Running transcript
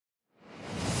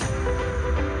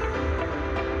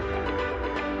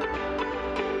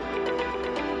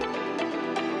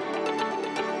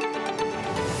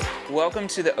Welcome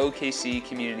to the OKC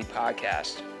Community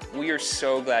Podcast. We are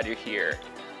so glad you're here.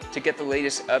 To get the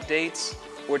latest updates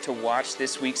or to watch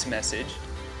this week's message,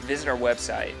 visit our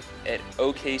website at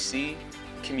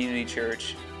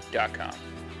okccommunitychurch.com.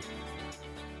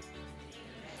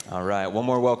 All right, one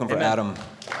more welcome for Adam.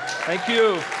 Thank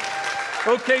you.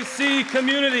 OKC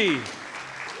Community,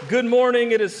 good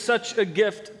morning. It is such a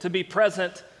gift to be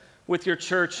present with your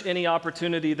church any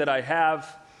opportunity that I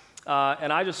have.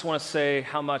 And I just want to say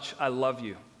how much I love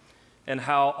you and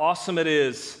how awesome it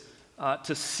is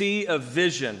to see a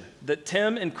vision that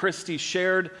Tim and Christy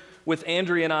shared with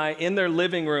Andrea and I in their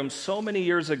living room so many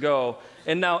years ago.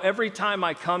 And now every time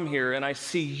I come here and I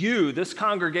see you, this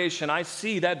congregation, I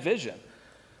see that vision.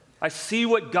 I see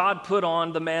what God put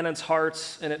on the Mannon's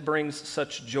hearts, and it brings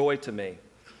such joy to me.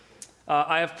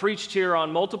 I have preached here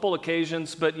on multiple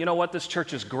occasions, but you know what? This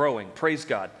church is growing. Praise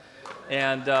God.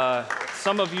 And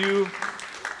some of you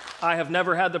I have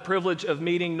never had the privilege of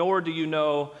meeting, nor do you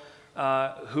know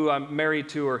who I'm married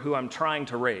to or who I'm trying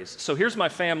to raise. So here's my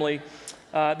family.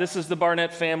 This is the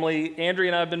Barnett family. Andrea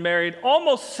and I have been married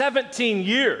almost 17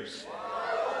 years.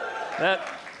 That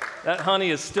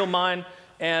honey is still mine.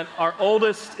 And our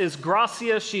oldest is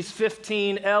Gracia. She's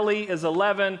 15. Ellie is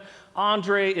 11.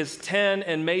 Andre is 10.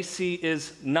 And Macy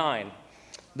is 9.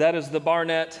 That is the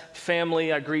Barnett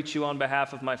family. I greet you on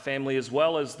behalf of my family, as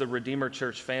well as the Redeemer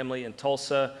Church family in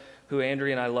Tulsa, who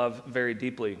Andrea and I love very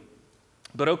deeply.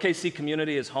 But OKC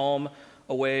Community is home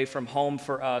away from home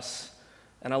for us.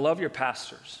 And I love your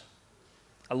pastors.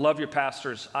 I love your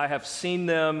pastors. I have seen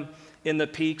them in the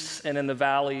peaks and in the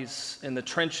valleys, in the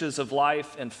trenches of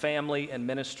life and family and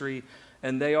ministry,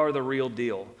 and they are the real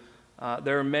deal.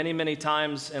 There are many, many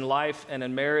times in life and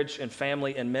in marriage and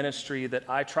family and ministry that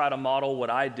I try to model what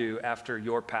I do after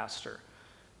your pastor.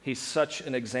 He's such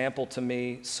an example to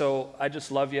me. So I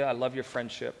just love you. I love your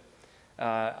friendship.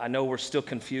 I know we're still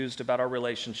confused about our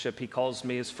relationship. He calls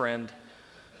me his friend,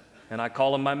 and I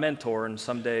call him my mentor, and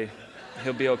someday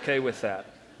he'll be okay with that.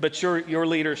 But your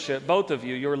leadership, both of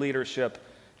you, your leadership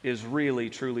is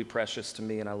really, truly precious to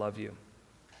me, and I love you.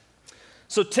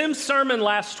 So Tim's sermon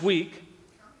last week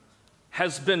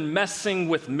has been messing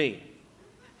with me.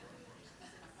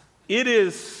 It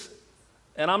is,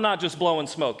 and I'm not just blowing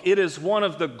smoke, it is one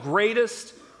of the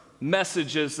greatest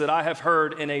messages that I have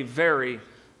heard in a very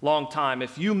long time.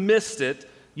 If you missed it,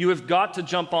 you have got to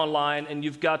jump online and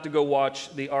you've got to go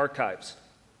watch the archives.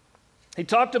 He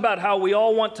talked about how we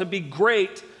all want to be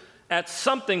great at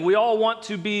something. We all want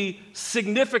to be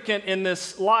significant in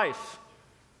this life.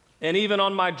 And even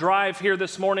on my drive here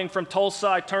this morning from Tulsa,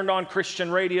 I turned on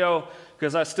Christian radio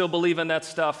because I still believe in that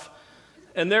stuff.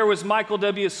 And there was Michael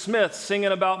W. Smith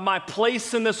singing about my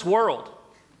place in this world.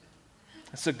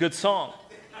 That's a good song.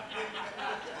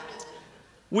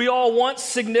 We all want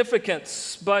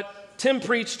significance, but Tim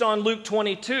preached on Luke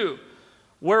 22,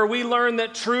 where we learn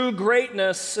that true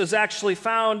greatness is actually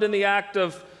found in the act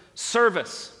of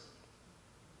service.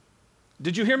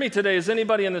 Did you hear me today? Is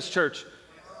anybody in this church?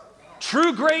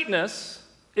 True greatness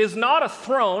is not a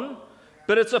throne,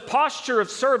 but it's a posture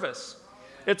of service.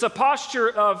 It's a posture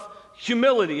of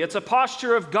humility. It's a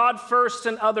posture of God first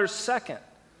and others second,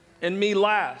 and me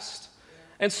last.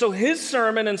 And so his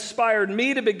sermon inspired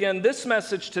me to begin this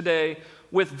message today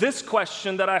with this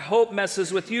question that I hope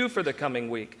messes with you for the coming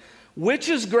week. Which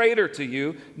is greater to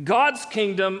you, God's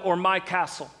kingdom or my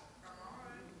castle?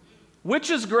 Which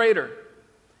is greater?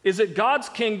 Is it God's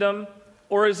kingdom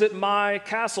or is it my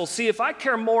castle? See, if I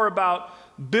care more about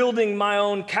building my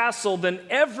own castle, then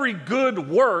every good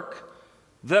work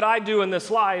that I do in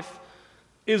this life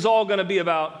is all going to be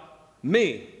about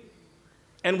me.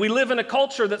 And we live in a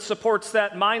culture that supports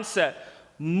that mindset.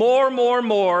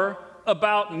 More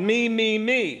about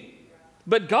me.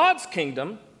 But God's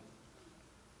kingdom,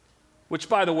 which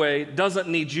by the way, doesn't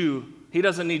need you, he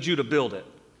doesn't need you to build it.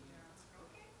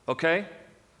 Okay?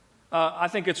 I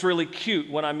think it's really cute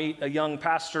when I meet a young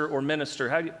pastor or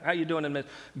minister. How you doing in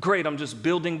ministry? Great, I'm just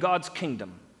building God's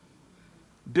kingdom.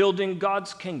 Building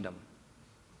God's kingdom.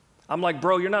 I'm like,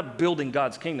 bro, you're not building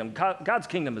God's kingdom. God's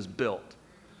kingdom is built.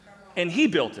 And he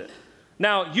built it.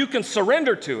 Now, you can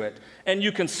surrender to it, and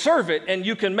you can serve it, and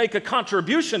you can make a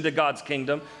contribution to God's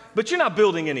kingdom, but you're not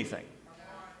building anything.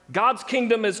 God's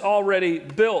kingdom is already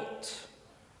built.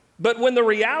 But when the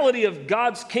reality of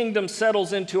God's kingdom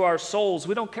settles into our souls,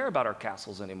 we don't care about our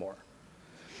castles anymore.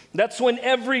 That's when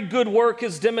every good work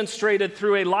is demonstrated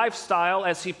through a lifestyle,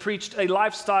 as he preached, a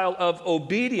lifestyle of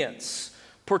obedience,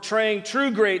 portraying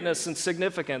true greatness and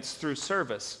significance through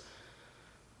service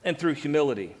and through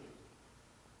humility.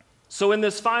 So in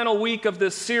this final week of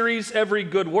this series, Every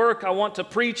Good Work, I want to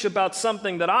preach about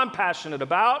something that I'm passionate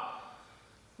about,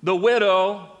 the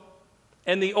widow,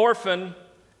 and the orphan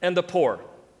and the poor.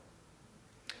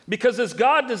 Because as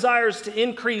God desires to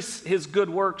increase his good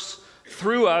works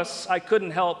through us, I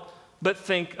couldn't help but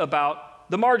think about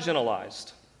the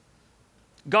marginalized.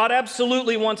 God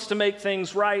absolutely wants to make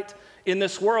things right in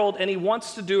this world, and he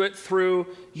wants to do it through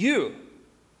you.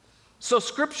 So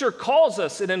Scripture calls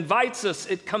us, it invites us,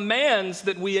 it commands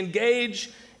that we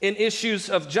engage in issues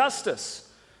of justice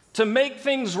to make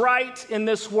things right in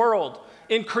this world,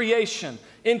 in creation,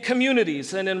 in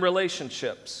communities, and in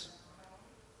relationships.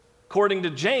 According to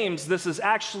James, this is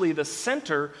actually the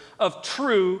center of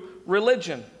true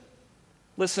religion.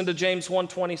 Listen to James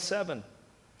 1:27.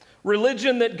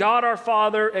 Religion that God our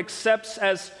Father accepts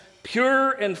as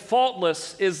pure and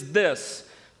faultless is this: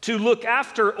 to look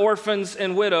after orphans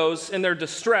and widows in their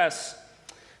distress,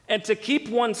 and to keep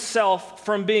oneself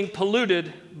from being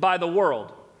polluted by the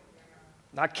world.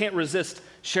 I can't resist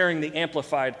sharing the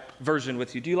Amplified version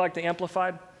with you. Do you like the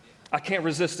Amplified? I can't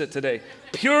resist it today.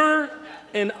 Pure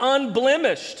and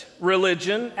unblemished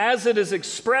religion, as it is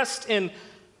expressed in,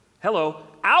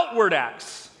 outward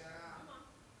acts.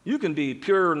 You can be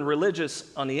pure and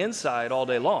religious on the inside all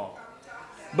day long.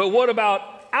 But what about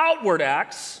outward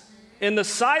acts? In the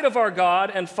sight of our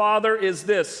God and Father is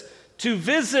this: to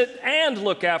visit and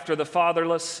look after the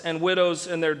fatherless and widows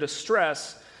in their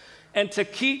distress, and to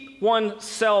keep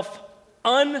oneself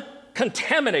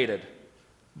uncontaminated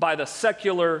by the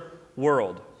secular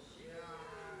world.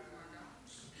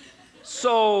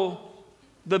 So,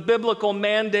 the biblical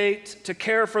mandate to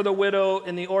care for the widow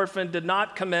and the orphan did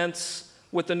not commence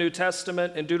with the New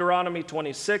Testament. In Deuteronomy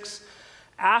 26,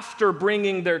 after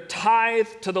bringing their tithe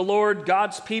to the Lord,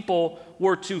 God's people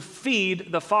were to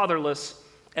feed the fatherless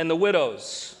and the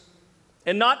widows.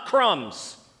 And not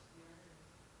crumbs,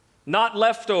 not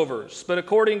leftovers, but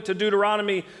according to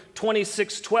Deuteronomy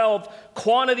 26:12,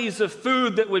 quantities of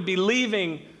food that would be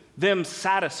leaving them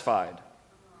satisfied.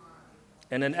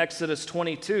 And in Exodus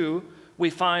 22, we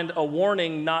find a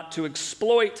warning not to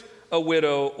exploit a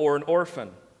widow or an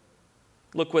orphan.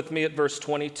 Look with me at verse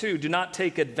 22. Do not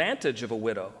take advantage of a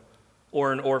widow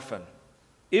or an orphan.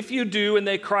 If you do and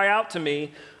they cry out to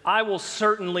me, I will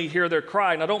certainly hear their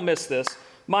cry. Now don't miss this.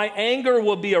 My anger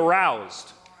will be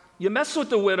aroused. You mess with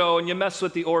the widow and you mess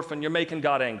with the orphan, you're making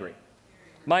God angry.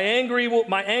 My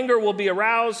anger will be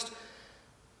aroused,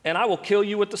 and I will kill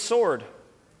you with the sword.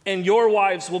 And your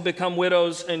wives will become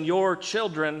widows and your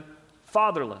children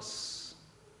fatherless.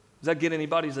 Does that get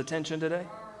anybody's attention today?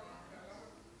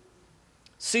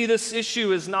 See, this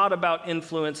issue is not about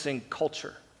influencing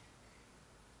culture.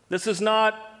 This is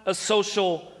not a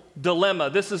social dilemma.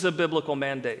 This is a biblical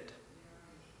mandate.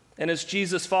 And as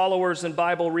Jesus followers and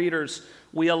Bible readers,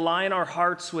 we align our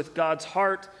hearts with God's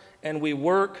heart and we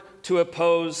work to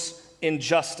oppose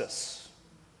injustice.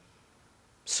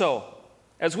 So,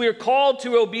 as we are called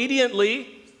to obediently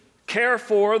care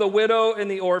for the widow and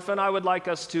the orphan, I would like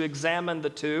us to examine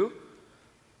the two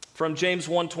from James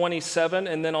 1:27,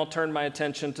 and then I'll turn my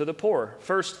attention to the poor.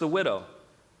 First, the widow.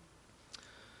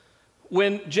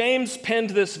 When James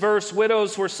penned this verse,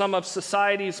 widows were some of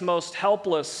society's most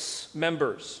helpless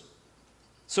members.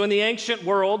 So in the ancient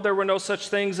world, there were no such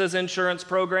things as insurance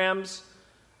programs,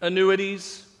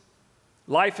 annuities,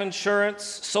 life insurance,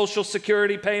 social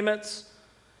security payments.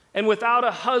 And without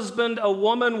a husband, a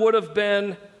woman would have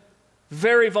been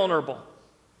very vulnerable,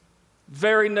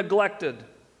 very neglected.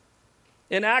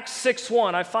 In Acts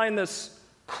 6:1, I find this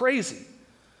crazy.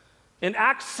 In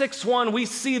Acts 6:1, we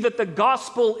see that the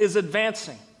gospel is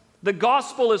advancing. The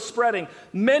gospel is spreading.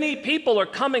 Many people are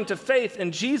coming to faith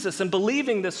in Jesus and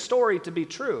believing this story to be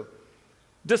true.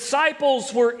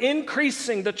 Disciples were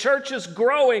increasing. The church is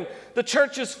growing. The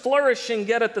church is flourishing.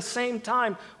 Yet at the same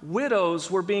time, widows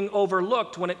were being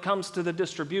overlooked when it comes to the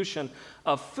distribution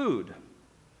of food.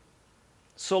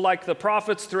 So like the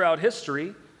prophets throughout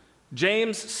history,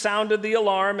 James sounded the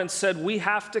alarm and said, we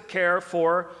have to care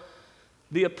for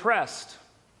the oppressed.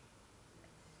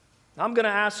 I'm going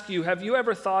to ask you, have you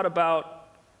ever thought about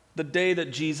the day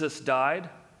that Jesus died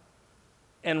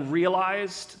and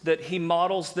realized that he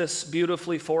models this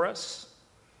beautifully for us?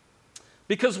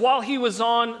 Because while he was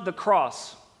on the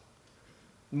cross,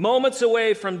 moments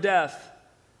away from death,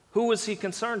 who was he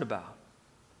concerned about?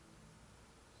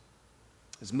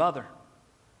 His mother.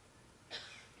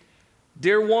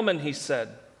 Dear woman, he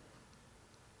said,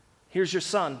 here's your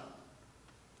son.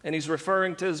 And he's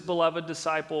referring to his beloved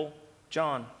disciple,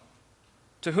 John.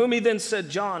 To whom he then said,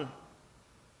 John,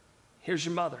 here's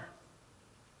your mother.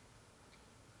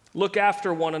 Look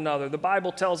after one another. The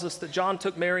Bible tells us that John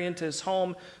took Mary into his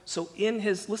home. So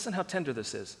listen how tender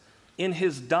this is. In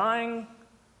his dying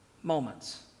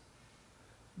moments,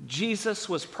 Jesus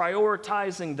was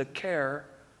prioritizing the care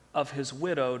of his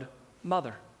widowed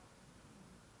mother.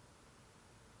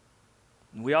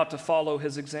 And we ought to follow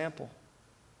his example.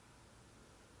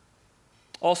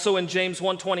 Also in James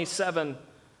 1:27,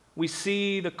 we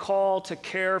see the call to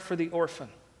care for the orphan.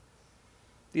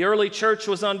 The early church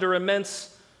was under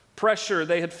immense pressure.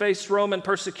 They had faced Roman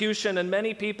persecution, and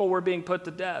many people were being put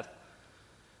to death.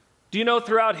 Do you know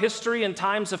throughout history, in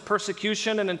times of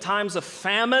persecution and in times of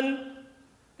famine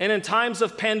and in times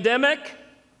of pandemic,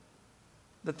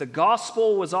 that the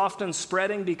gospel was often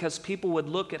spreading because people would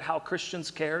look at how Christians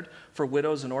cared for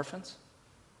widows and orphans?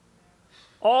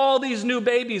 All these new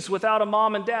babies without a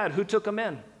mom and dad, who took them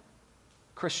in?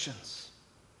 Christians.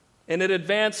 And it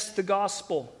advanced the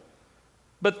gospel.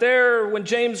 But there, when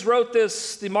James wrote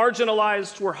this, the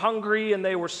marginalized were hungry and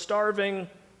they were starving.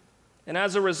 And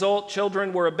as a result,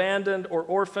 children were abandoned or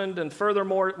orphaned. And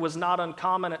furthermore, it was not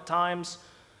uncommon at times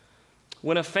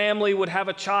when a family would have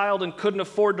a child and couldn't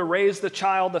afford to raise the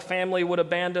child, the family would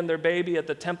abandon their baby at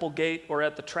the temple gate or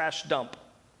at the trash dump.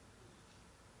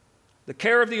 The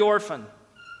care of the orphan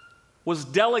was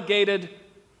delegated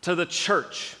to the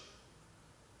church,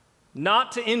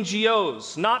 not to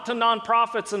NGOs, not to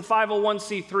nonprofits and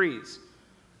 501c3s.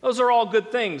 Those are all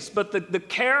good things, but the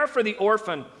care for the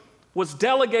orphan was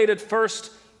delegated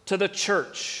first to the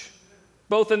church,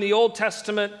 both in the Old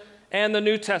Testament and the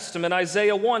New Testament.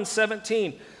 Isaiah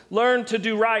 1:17, learn to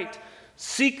do right,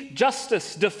 seek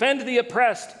justice, defend the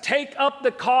oppressed, take up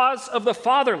the cause of the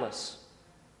fatherless.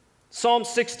 Psalm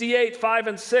 68, 5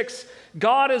 and 6,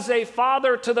 God is a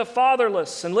father to the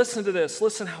fatherless. And listen to this,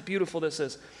 listen how beautiful this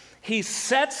is. He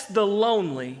sets the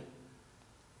lonely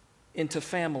into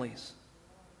families.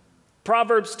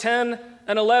 Proverbs 10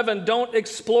 and 11, don't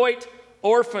exploit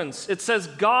orphans. It says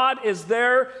God is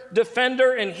their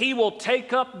defender and he will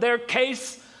take up their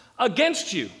case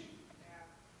against you.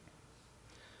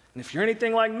 And if you're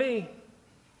anything like me,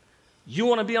 you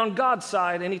want to be on God's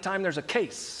side anytime there's a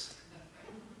case.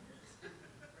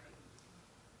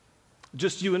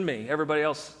 Just you and me, everybody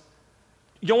else.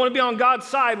 You don't want to be on God's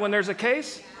side when there's a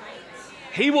case?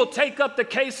 He will take up the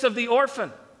case of the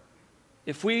orphan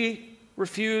if we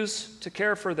refuse to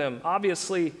care for them.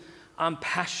 Obviously, I'm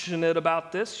passionate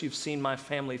about this. You've seen my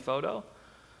family photo.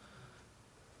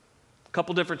 A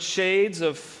couple different shades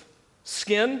of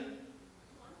skin.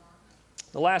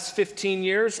 The last 15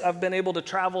 years, I've been able to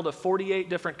travel to 48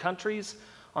 different countries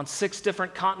on 6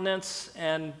 different continents,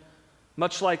 and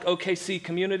much like OKC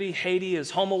Community, Haiti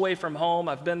is home away from home.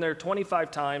 I've been there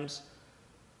 25 times.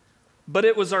 But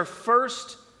it was our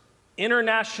first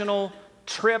international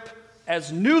trip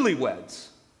as newlyweds.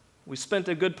 We spent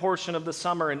a good portion of the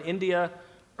summer in India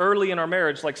early in our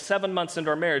marriage, like 7 months into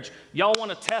our marriage. Y'all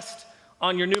want to test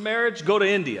on your new marriage? Go to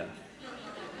India.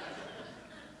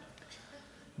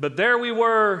 But there we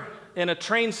were in a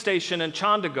train station in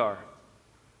Chandigarh.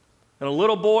 And a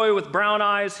little boy with brown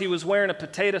eyes, he was wearing a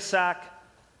potato sack.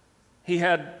 He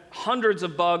had hundreds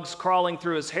of bugs crawling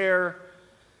through his hair.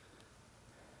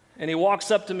 And he walks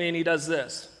up to me and he does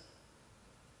this.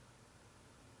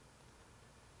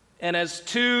 And as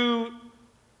 2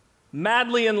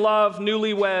 madly in love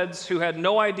newlyweds who had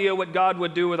no idea what God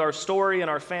would do with our story and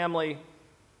our family,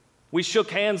 we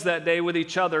shook hands that day with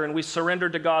each other and we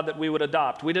surrendered to God that we would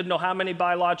adopt. We didn't know how many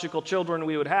biological children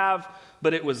we would have,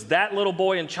 but it was that little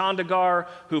boy in Chandigarh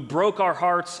who broke our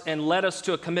hearts and led us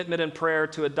to a commitment in prayer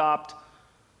to adopt.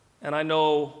 And I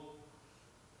know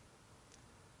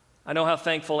how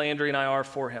thankful Andrea and I are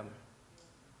for him.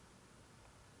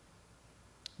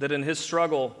 That in his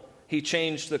struggle, he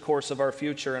changed the course of our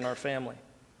future and our family.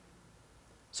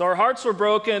 So our hearts were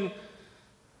broken.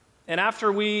 And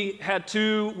after we had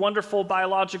 2 wonderful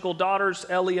biological daughters,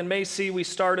 Ellie and Macy, we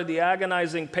started the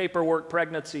agonizing paperwork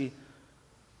pregnancy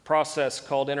process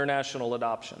called international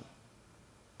adoption.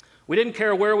 We didn't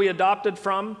care where we adopted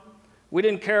from. We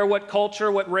didn't care what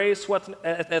culture, what race, what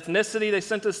ethnicity. They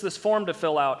sent us this form to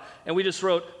fill out, and we just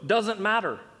wrote, doesn't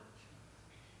matter.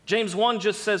 James 1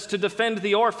 just says to defend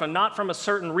the orphan, not from a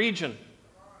certain region.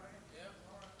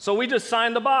 So we just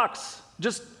signed the box.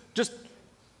 Just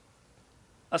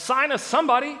assign us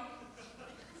somebody,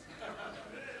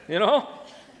 you know?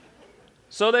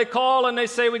 So they call and they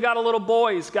say, we got a little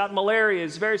boy, he's got malaria,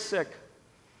 he's very sick.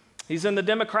 He's in the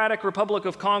Democratic Republic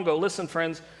of Congo. Listen,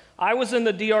 friends, I was in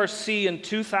the DRC in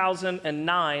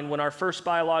 2009 when our first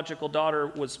biological daughter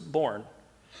was born.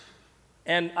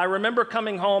 And I remember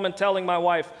coming home and telling my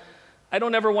wife, I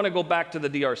don't ever want to go back to the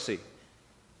DRC.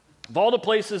 Of all the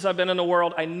places I've been in the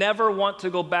world, I never want to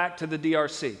go back to the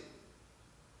DRC.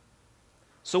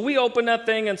 So we opened that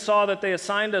thing and saw that they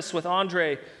assigned us with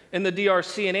Andre in the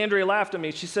DRC, and Andrea laughed at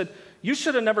me. She said, you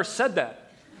should have never said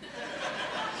that.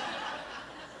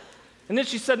 And then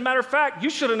she said, matter of fact, you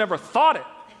should have never thought it.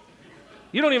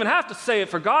 You don't even have to say it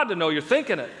for God to know you're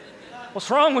thinking it. What's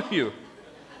wrong with you?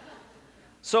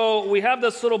 So we have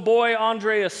this little boy,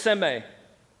 Andre Aseme,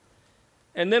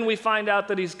 and then we find out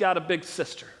that he's got a big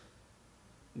sister,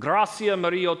 Gracia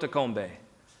Maria Tecombe.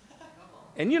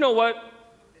 And you know what?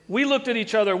 We looked at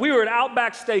each other. We were at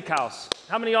Outback Steakhouse.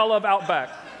 How many of y'all love Outback?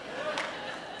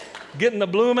 Getting the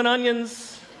bloomin'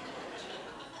 onions,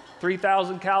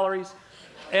 3,000 calories.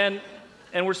 And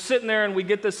we're sitting there and we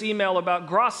get this email about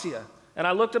Gracia. And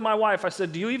I looked at my wife. I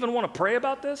said, do you even want to pray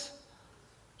about this?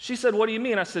 She said, what do you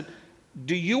mean? I said,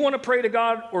 do you want to pray to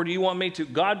God or do you want me to?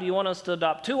 God, do you want us to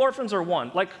adopt 2 orphans or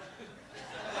 1? Like,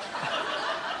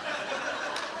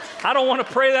 I don't want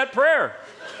to pray that prayer.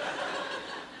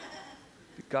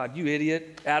 God, you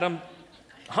idiot. Adam,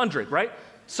 100, right?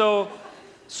 So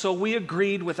we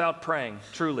agreed without praying,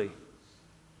 truly.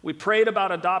 We prayed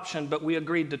about adoption, but we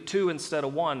agreed to 2 instead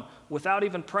of 1 without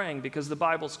even praying because the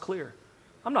Bible's clear.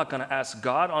 I'm not going to ask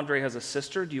God, Andre has a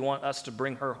sister. Do you want us to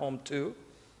bring her home too?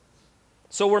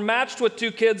 So we're matched with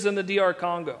 2 kids in the DR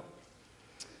Congo.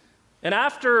 And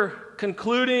after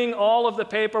concluding all of the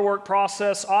paperwork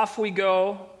process, off we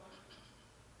go.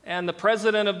 And the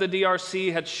president of the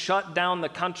DRC had shut down the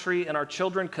country, and our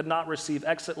children could not receive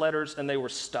exit letters, and they were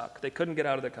stuck. They couldn't get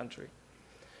out of the country.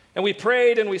 And we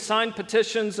prayed, and we signed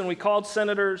petitions, and we called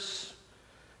senators.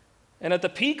 And at the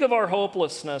peak of our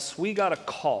hopelessness, we got a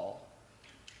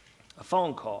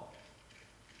phone call,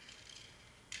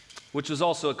 which was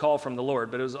also a call from the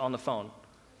Lord, but it was on the phone.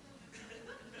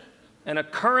 And a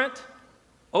current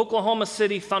Oklahoma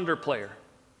City Thunder player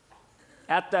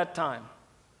at that time.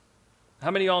 How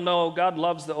many of y'all know God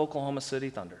loves the Oklahoma City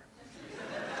Thunder?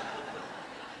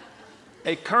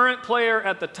 A current player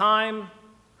at the time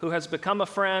who has become a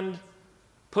friend,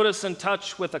 put us in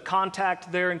touch with a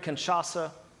contact there in Kinshasa,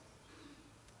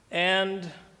 and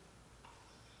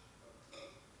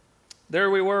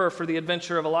there we were for the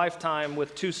adventure of a lifetime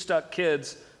with 2 stuck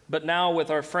kids, but now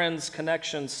with our friend's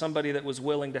connections, somebody that was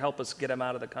willing to help us get him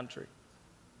out of the country.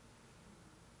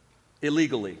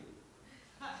 Illegally.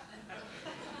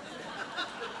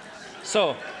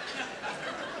 So,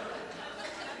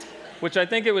 which I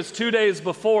think it was 2 days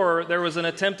before, there was an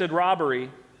attempted robbery,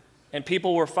 and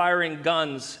people were firing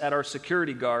guns at our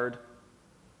security guard.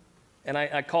 And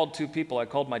I called 2 people. I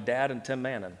called my dad and Tim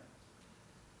Mannon.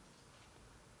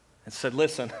 And said,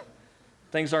 listen,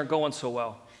 things aren't going so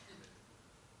well.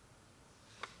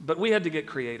 But we had to get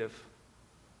creative.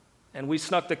 And we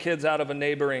snuck the kids out of a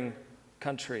neighboring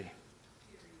country.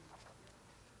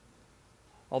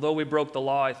 Although we broke the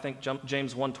law, I think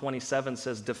James 1:27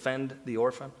 says, defend the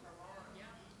orphan.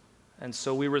 And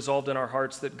so we resolved in our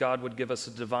hearts that God would give us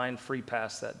a divine free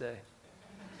pass that day.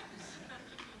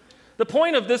 The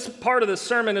point of this part of the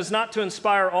sermon is not to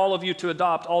inspire all of you to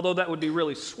adopt, although that would be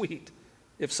really sweet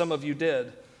if some of you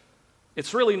did.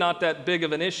 It's really not that big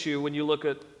of an issue when you look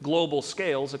at global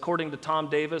scales. According to Tom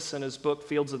Davis in his book,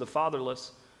 Fields of the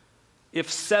Fatherless, if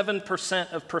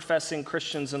 7% of professing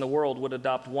Christians in the world would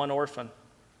adopt 1 orphan,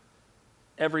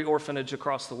 every orphanage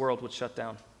across the world would shut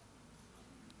down.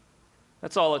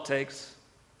 That's all it takes,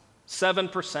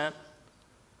 7%.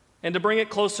 And to bring it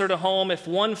closer to home, if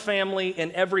 1 family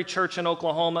in every church in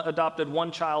Oklahoma adopted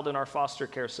 1 child in our foster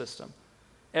care system,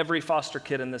 every foster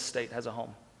kid in this state has a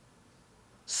home.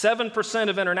 7%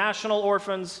 of international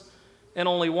orphans and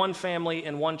only 1 family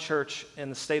in 1 church in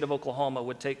the state of Oklahoma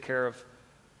would take care of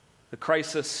the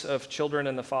crisis of children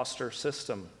in the foster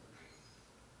system.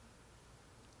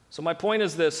 So my point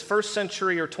is this, 1st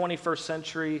century or 21st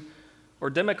century or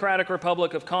Democratic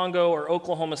Republic of Congo or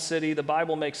Oklahoma City, the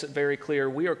Bible makes it very clear.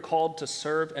 We are called to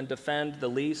serve and defend the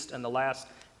least and the last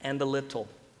and the little.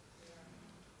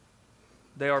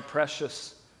 They are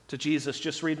precious to Jesus.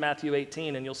 Just read Matthew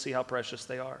 18 and you'll see how precious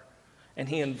they are. And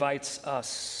he invites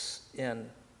us in.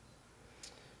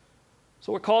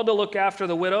 So we're called to look after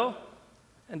the widow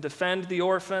and defend the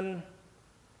orphan.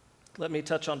 Let me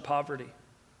touch on poverty.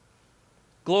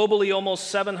 Globally, almost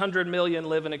 700 million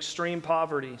live in extreme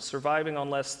poverty, surviving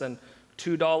on less than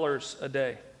 $2 a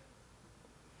day.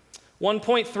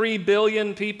 1.3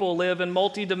 billion people live in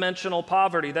multidimensional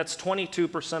poverty. That's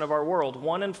 22% of our world.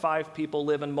 1 in 5 people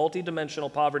live in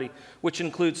multidimensional poverty, which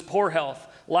includes poor health,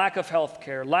 lack of health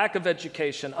care, lack of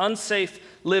education, unsafe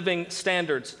living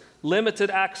standards,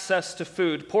 limited access to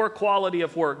food, poor quality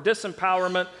of work,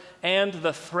 disempowerment, and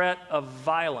the threat of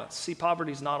violence. See,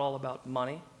 poverty is not all about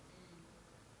money.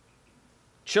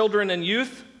 Children and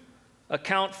youth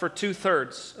account for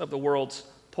 2/3 of the world's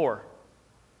poor,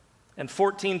 and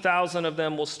 14,000 of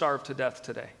them will starve to death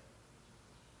today.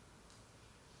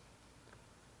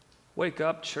 Wake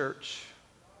up, church.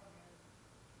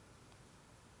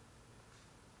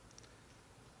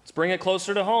 Let's bring it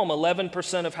closer to home.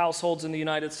 11% of households in the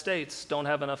United States don't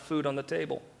have enough food on the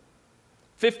table.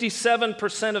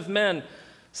 57% of men,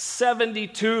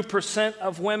 72%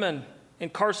 of women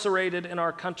incarcerated in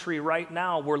our country right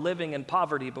now were living in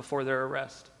poverty before their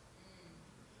arrest.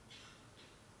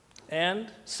 And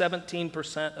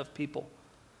 17% of people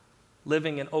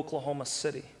living in Oklahoma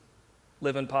City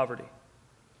live in poverty.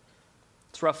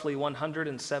 It's roughly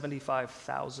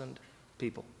 175,000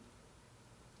 people.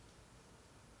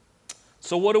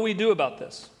 So what do we do about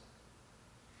this?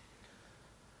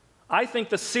 I think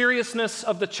the seriousness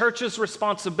of the church's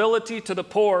responsibility to the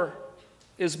poor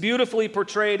is beautifully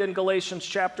portrayed in Galatians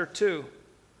chapter 2.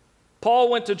 Paul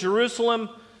went to Jerusalem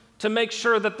to make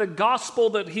sure that the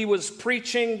gospel that he was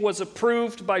preaching was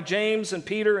approved by James and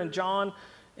Peter and John.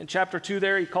 In chapter 2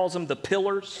 there, he calls them the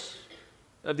pillars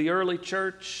of the early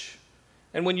church.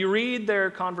 And when you read their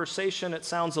conversation, it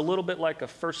sounds a little bit like a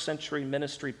first century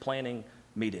ministry planning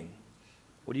meeting.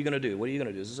 What are you going to do? What are you going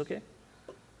to do? Is this okay?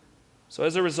 So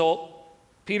as a result,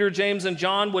 Peter, James, and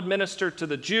John would minister to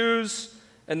the Jews,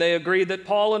 and they agreed that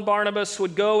Paul and Barnabas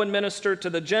would go and minister to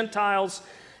the Gentiles.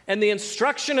 And the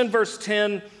instruction in verse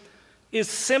 10 is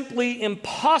simply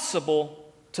impossible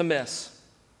to miss.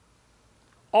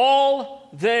 All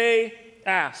they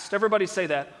asked, everybody say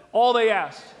that, all they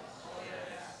asked,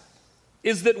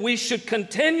 is that we should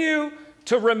continue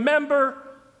to remember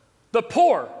the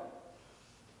poor,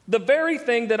 the very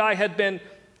thing that I had been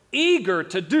eager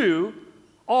to do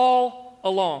all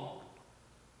along.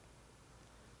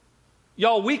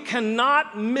 Y'all, we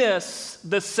cannot miss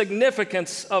the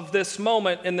significance of this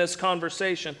moment in this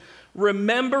conversation.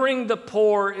 Remembering the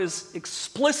poor is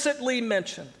explicitly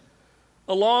mentioned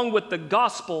along with the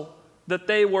gospel that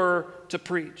they were to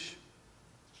preach.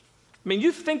 I mean,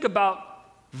 you think about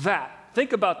that.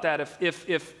 Think about that.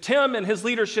 If Tim and his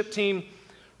leadership team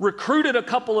recruited a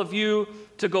couple of you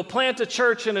to go plant a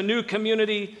church in a new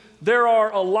community, there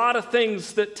are a lot of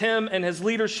things that Tim and his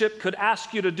leadership could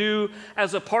ask you to do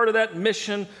as a part of that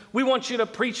mission. We want you to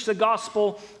preach the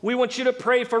gospel. We want you to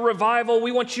pray for revival.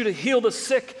 We want you to heal the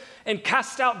sick and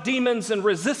cast out demons and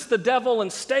resist the devil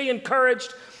and stay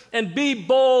encouraged and be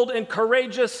bold and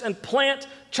courageous and plant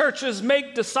churches,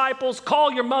 make disciples,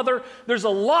 call your mother. There's a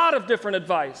lot of different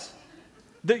advice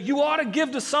that you ought to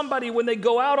give to somebody when they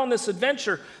go out on this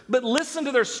adventure. But listen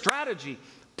to their strategy.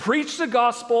 Preach the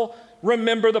gospel,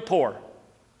 remember the poor.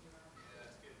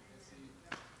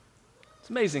 It's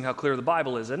amazing how clear the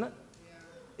Bible is, isn't it?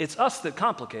 It's us that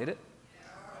complicate it.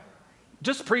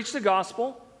 Just preach the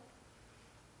gospel,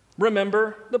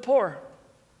 remember the poor.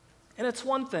 And it's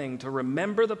one thing to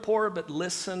remember the poor, but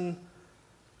listen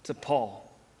to Paul.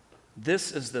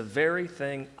 This is the very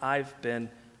thing I've been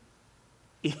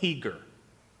eager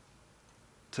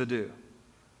to do.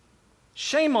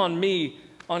 Shame on me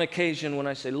on occasion when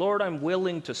I say, Lord, I'm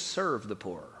willing to serve the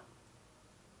poor.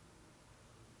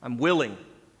 I'm willing.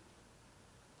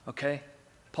 Okay?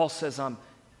 Paul says I'm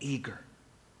eager.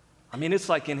 I mean, it's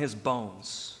like in his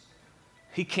bones.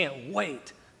 He can't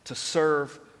wait to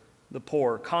serve the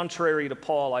poor. Contrary to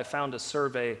Paul, I found a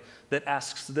survey that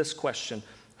asks this question: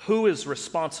 who is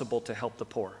responsible to help the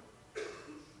poor?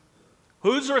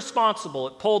 Who's responsible?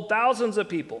 It polled thousands of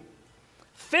people.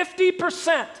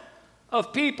 50%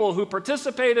 of people who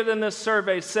participated in this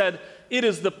survey said it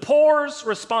is the poor's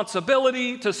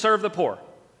responsibility to serve the poor.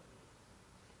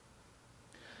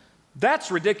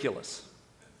 That's ridiculous.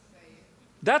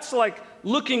 That's like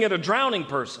looking at a drowning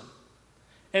person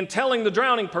and telling the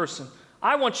drowning person,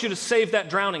 I want you to save that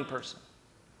drowning person.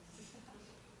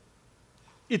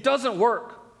 It doesn't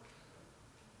work.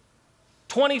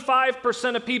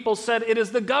 25% of people said it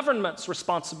is the government's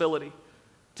responsibility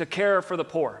to care for the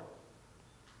poor.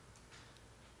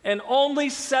 And only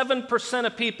 7%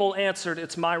 of people answered,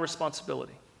 it's my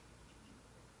responsibility.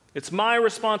 It's my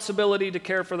responsibility to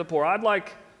care for the poor. I'd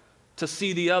like to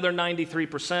see the other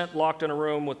 93% locked in a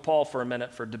room with Paul for a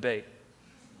minute for debate.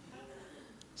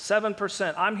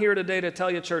 7%. I'm here today to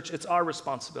tell you, church, it's our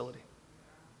responsibility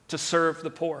to serve the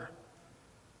poor.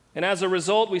 And as a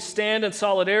result, we stand in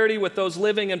solidarity with those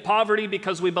living in poverty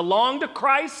because we belong to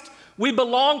Christ, we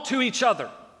belong to each other.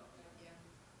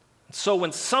 So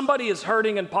when somebody is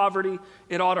hurting in poverty,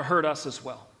 it ought to hurt us as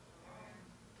well.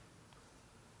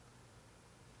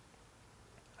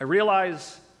 I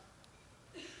realize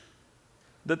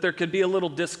that there could be a little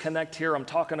disconnect here. I'm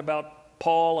talking about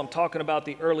Paul, I'm talking about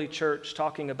the early church,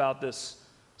 talking about this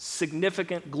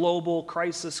significant global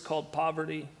crisis called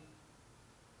poverty.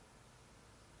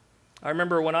 I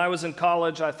remember when I was in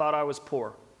college, I thought I was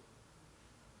poor.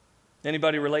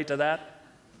 Anybody relate to that?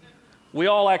 We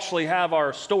all actually have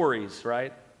our stories,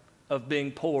 right, of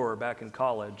being poor back in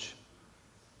college.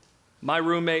 My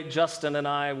roommate Justin and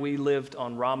I, we lived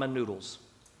on ramen noodles.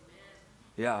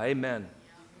 Yeah, amen.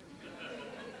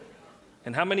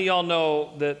 And how many of y'all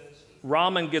know that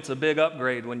ramen gets a big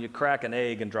upgrade when you crack an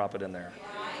egg and drop it in there?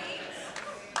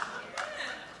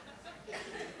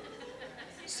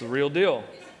 It's the real deal.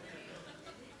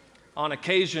 On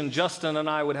occasion, Justin and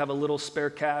I would have a little spare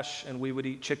cash, and we would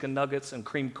eat chicken nuggets and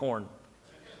creamed corn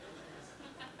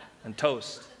and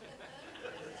toast.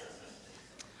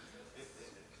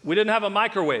 We didn't have a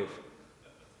microwave.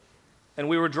 And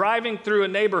we were driving through a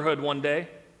neighborhood one day,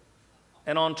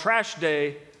 and on trash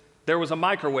day, there was a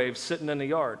microwave sitting in the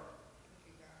yard.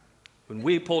 When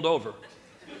we pulled over,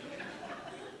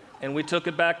 and we took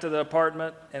it back to the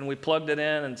apartment, and we plugged it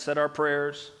in and said our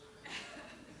prayers,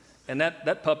 and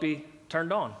that puppy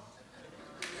turned on.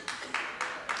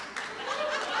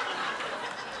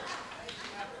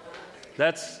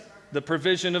 That's the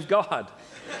provision of God.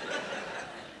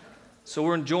 So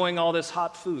we're enjoying all this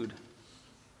hot food.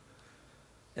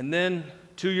 And then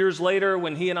 2 years later,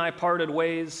 when he and I parted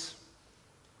ways,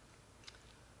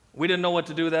 we didn't know what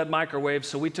to do with that microwave,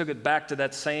 so we took it back to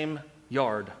that same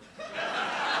yard.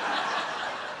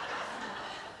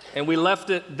 And we left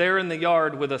it there in the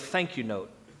yard with a thank you note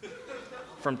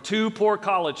from 2 poor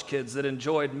college kids that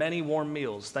enjoyed many warm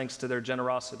meals thanks to their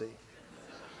generosity.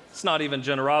 It's not even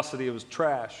generosity, it was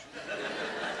trash.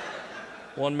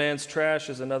 One man's trash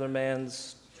is another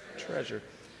man's treasure.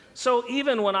 So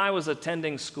even when I was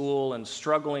attending school and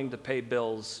struggling to pay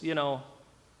bills, you know,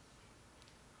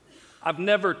 I've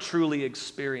never truly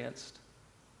experienced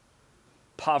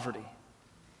poverty.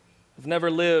 I've never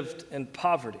lived in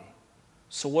poverty.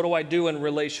 So what do I do in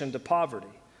relation to poverty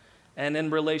and in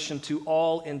relation to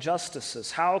all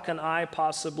injustices? How can I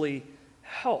possibly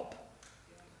help?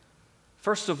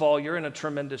 First of all, you're in a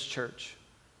tremendous church.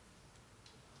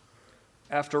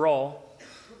 After all,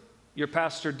 your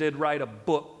pastor did write a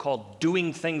book called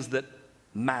Doing Things That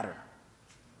Matter.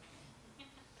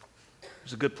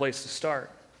 It's a good place to start.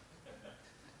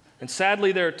 And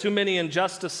sadly, there are too many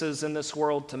injustices in this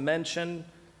world to mention,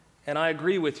 and I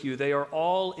agree with you. They are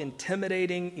all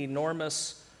intimidating,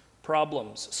 enormous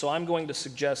problems. So I'm going to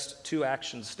suggest 2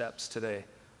 action steps today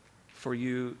for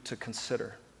you to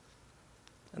consider.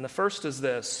 And the first is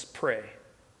this: pray.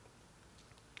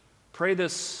 Pray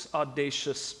this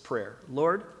audacious prayer.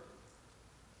 Lord,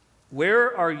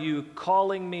 where are you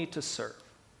calling me to serve?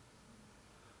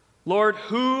 Lord,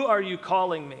 who are you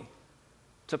calling me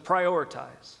to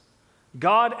prioritize?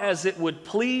 God, as it would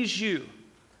please you,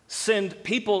 send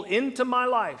people into my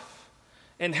life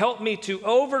and help me to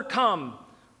overcome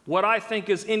what I think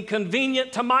is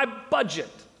inconvenient to my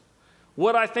budget,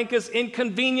 what I think is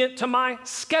inconvenient to my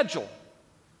schedule,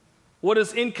 what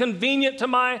is inconvenient to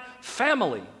my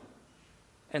family,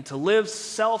 and to live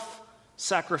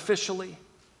self-sacrificially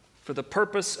for the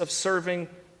purpose of serving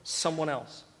someone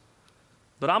else.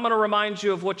 But I'm going to remind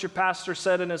you of what your pastor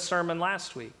said in his sermon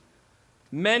last week.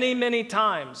 Many, many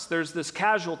times there's this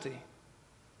casualty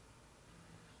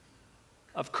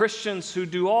of Christians who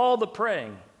do all the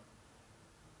praying,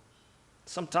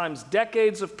 sometimes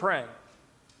decades of praying,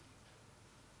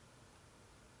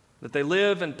 that they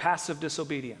live in passive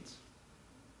disobedience.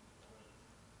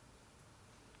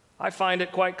 I find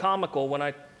it quite comical when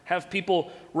I have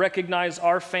people recognize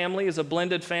our family as a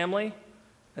blended family,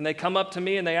 and they come up to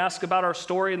me and they ask about our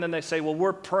story, and then they say, well,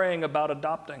 we're praying about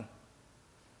adopting.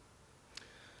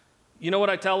 You know what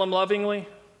I tell them lovingly?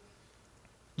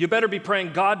 You better be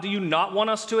praying, God, do you not want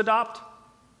us to adopt?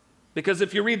 Because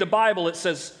if you read the Bible, it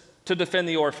says to defend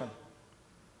the orphan.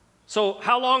 So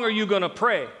how long are you going to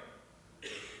pray?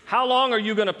 How long are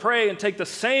you going to pray and take the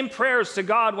same prayers to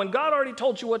God when God already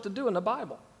told you what to do in the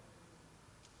Bible?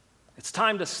 It's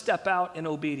time to step out in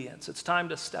obedience. It's time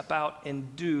to step out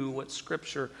and do what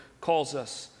Scripture calls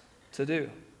us to do.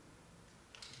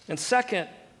 And second,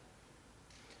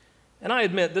 and I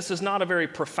admit this is not a very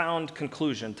profound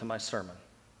conclusion to my sermon.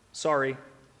 Sorry.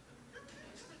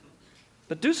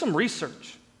 But do some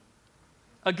research.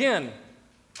 Again,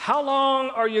 how long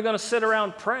are you going to sit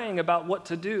around praying about what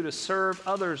to do to serve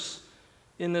others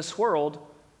in this world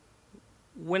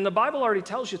when the Bible already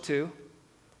tells you to?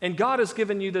 And God has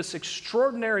given you this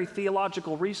extraordinary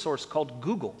theological resource called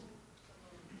Google.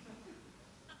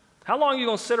 How long are you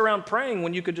going to sit around praying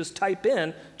when you could just type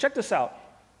in, check this out,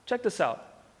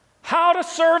 how to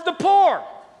serve the poor?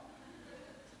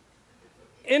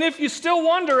 And if you still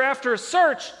wonder after a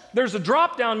search, there's a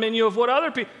drop-down menu of what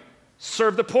other people,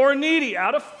 serve the poor and needy,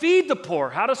 how to feed the poor,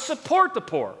 how to support the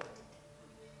poor.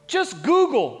 Just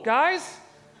Google, guys.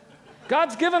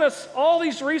 God's given us all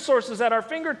these resources at our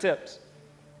fingertips.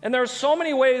 And there are so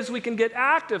many ways we can get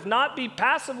active, not be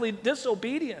passively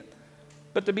disobedient,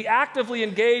 but to be actively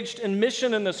engaged in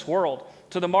mission in this world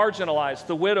to the marginalized,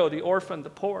 the widow, the orphan, the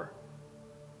poor.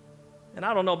 And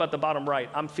I don't know about the bottom right.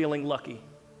 I'm feeling lucky.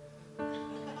 Can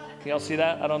y'all see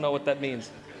that? I don't know what that means.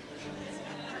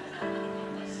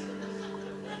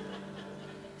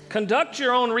 Conduct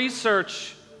your own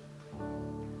research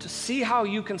to see how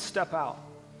you can step out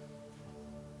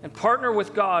and partner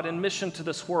with God in mission to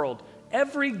this world.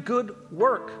 Every good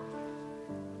work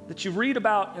that you read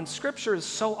about in Scripture is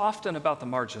so often about the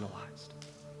marginalized.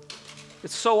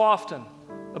 It's so often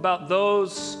about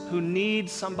those who need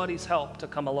somebody's help to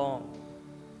come along.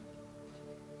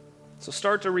 So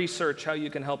start to research how you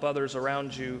can help others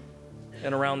around you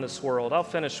and around this world. I'll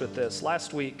finish with this.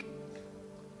 Last week,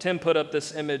 Tim put up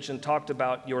this image and talked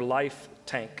about your life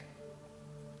tank.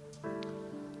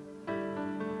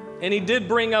 And he did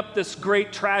bring up this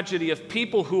great tragedy of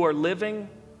people who are living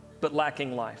but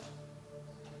lacking life.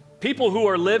 People who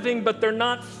are living but they're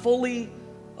not fully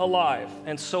alive.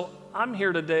 And so I'm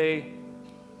here today,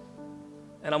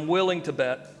 and I'm willing to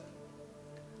bet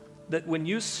that when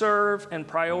you serve and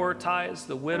prioritize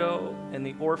the widow and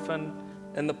the orphan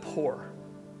and the poor,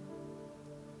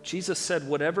 Jesus said,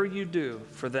 whatever you do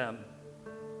for them,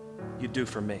 you do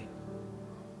for me.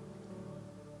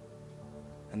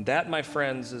 And that, my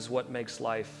friends, is what makes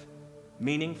life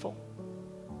meaningful,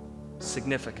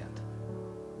 significant,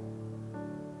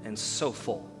 and so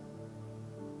full.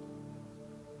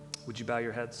 Would you bow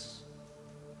your heads?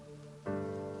 I'm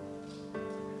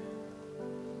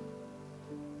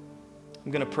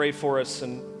going to pray for us,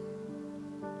 and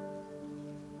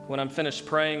when I'm finished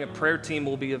praying, a prayer team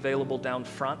will be available down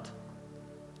front.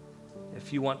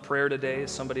 If you want prayer today,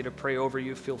 somebody to pray over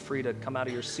you, feel free to come out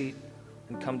of your seat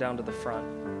and come down to the front.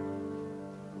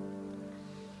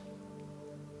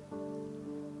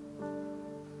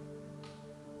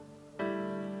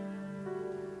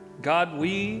 God,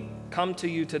 we come to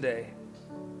you today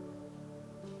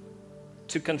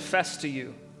to confess to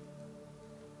you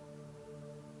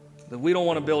that we don't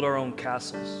want to build our own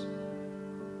castles.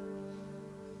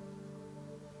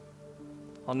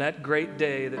 On that great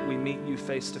day that we meet you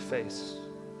face to face,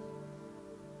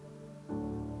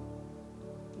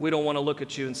 we don't want to look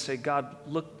at you and say, God,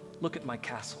 look at my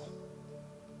castle.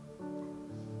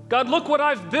 God, look what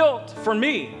I've built for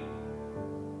me.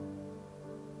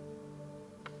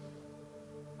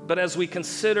 But as we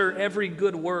consider every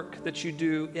good work that you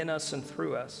do in us and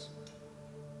through us,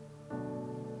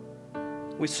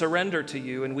 we surrender to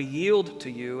you and we yield to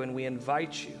you and we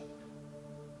invite you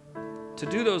to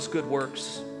do those good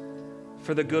works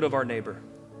for the good of our neighbor,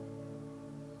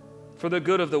 for the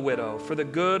good of the widow, for the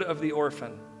good of the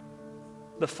orphan,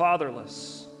 the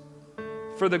fatherless,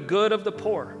 for the good of the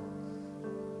poor,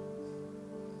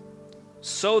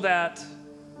 so that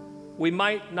we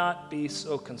might not be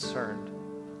so concerned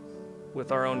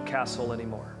with our own castle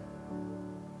anymore,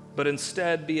 but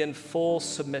instead be in full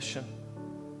submission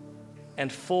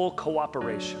and full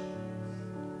cooperation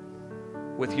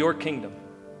with your kingdom,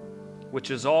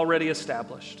 which is already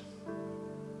established.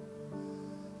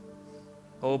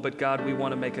 Oh, but God, we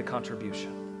want to make a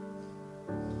contribution.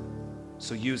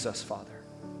 So use us, Father.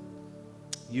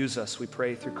 Use us, we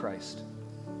pray, through Christ.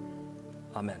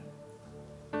 Amen.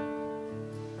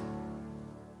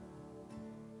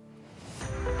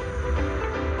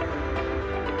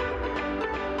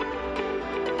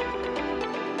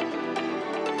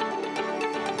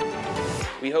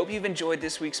 We hope you've enjoyed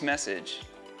this week's message.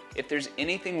 If there's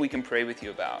anything we can pray with you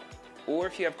about, or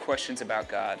if you have questions about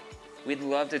God, we'd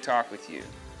love to talk with you.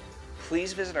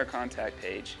 Please visit our contact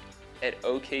page at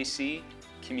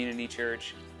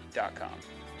okccommunitychurch.com.